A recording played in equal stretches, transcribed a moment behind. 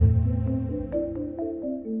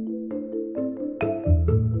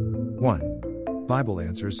1. Bible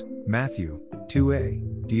answers, Matthew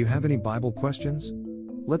 2a. Do you have any Bible questions?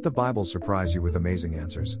 Let the Bible surprise you with amazing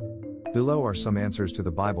answers. Below are some answers to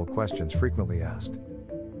the Bible questions frequently asked.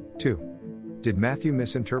 2. Did Matthew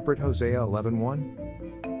misinterpret Hosea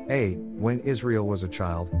 11:1? A. When Israel was a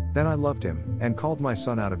child, then I loved him, and called my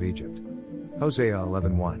son out of Egypt. Hosea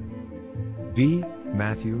 11:1. B.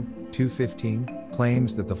 Matthew 2:15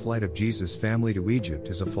 claims that the flight of Jesus' family to Egypt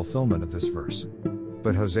is a fulfillment of this verse.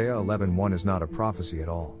 But Hosea 11:1 is not a prophecy at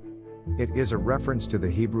all. It is a reference to the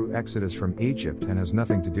Hebrew exodus from Egypt and has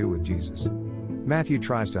nothing to do with Jesus. Matthew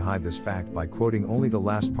tries to hide this fact by quoting only the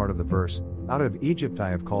last part of the verse, "Out of Egypt I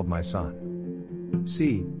have called my son."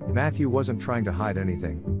 C. Matthew wasn't trying to hide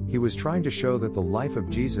anything, he was trying to show that the life of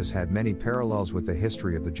Jesus had many parallels with the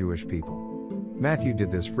history of the Jewish people. Matthew did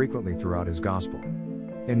this frequently throughout his gospel.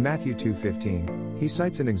 In Matthew 2:15, he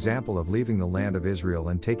cites an example of leaving the land of Israel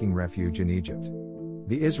and taking refuge in Egypt.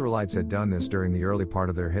 The Israelites had done this during the early part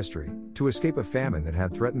of their history, to escape a famine that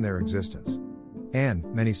had threatened their existence. And,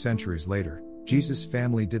 many centuries later, Jesus'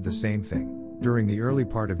 family did the same thing, during the early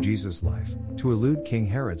part of Jesus' life, to elude King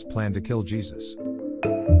Herod's plan to kill Jesus.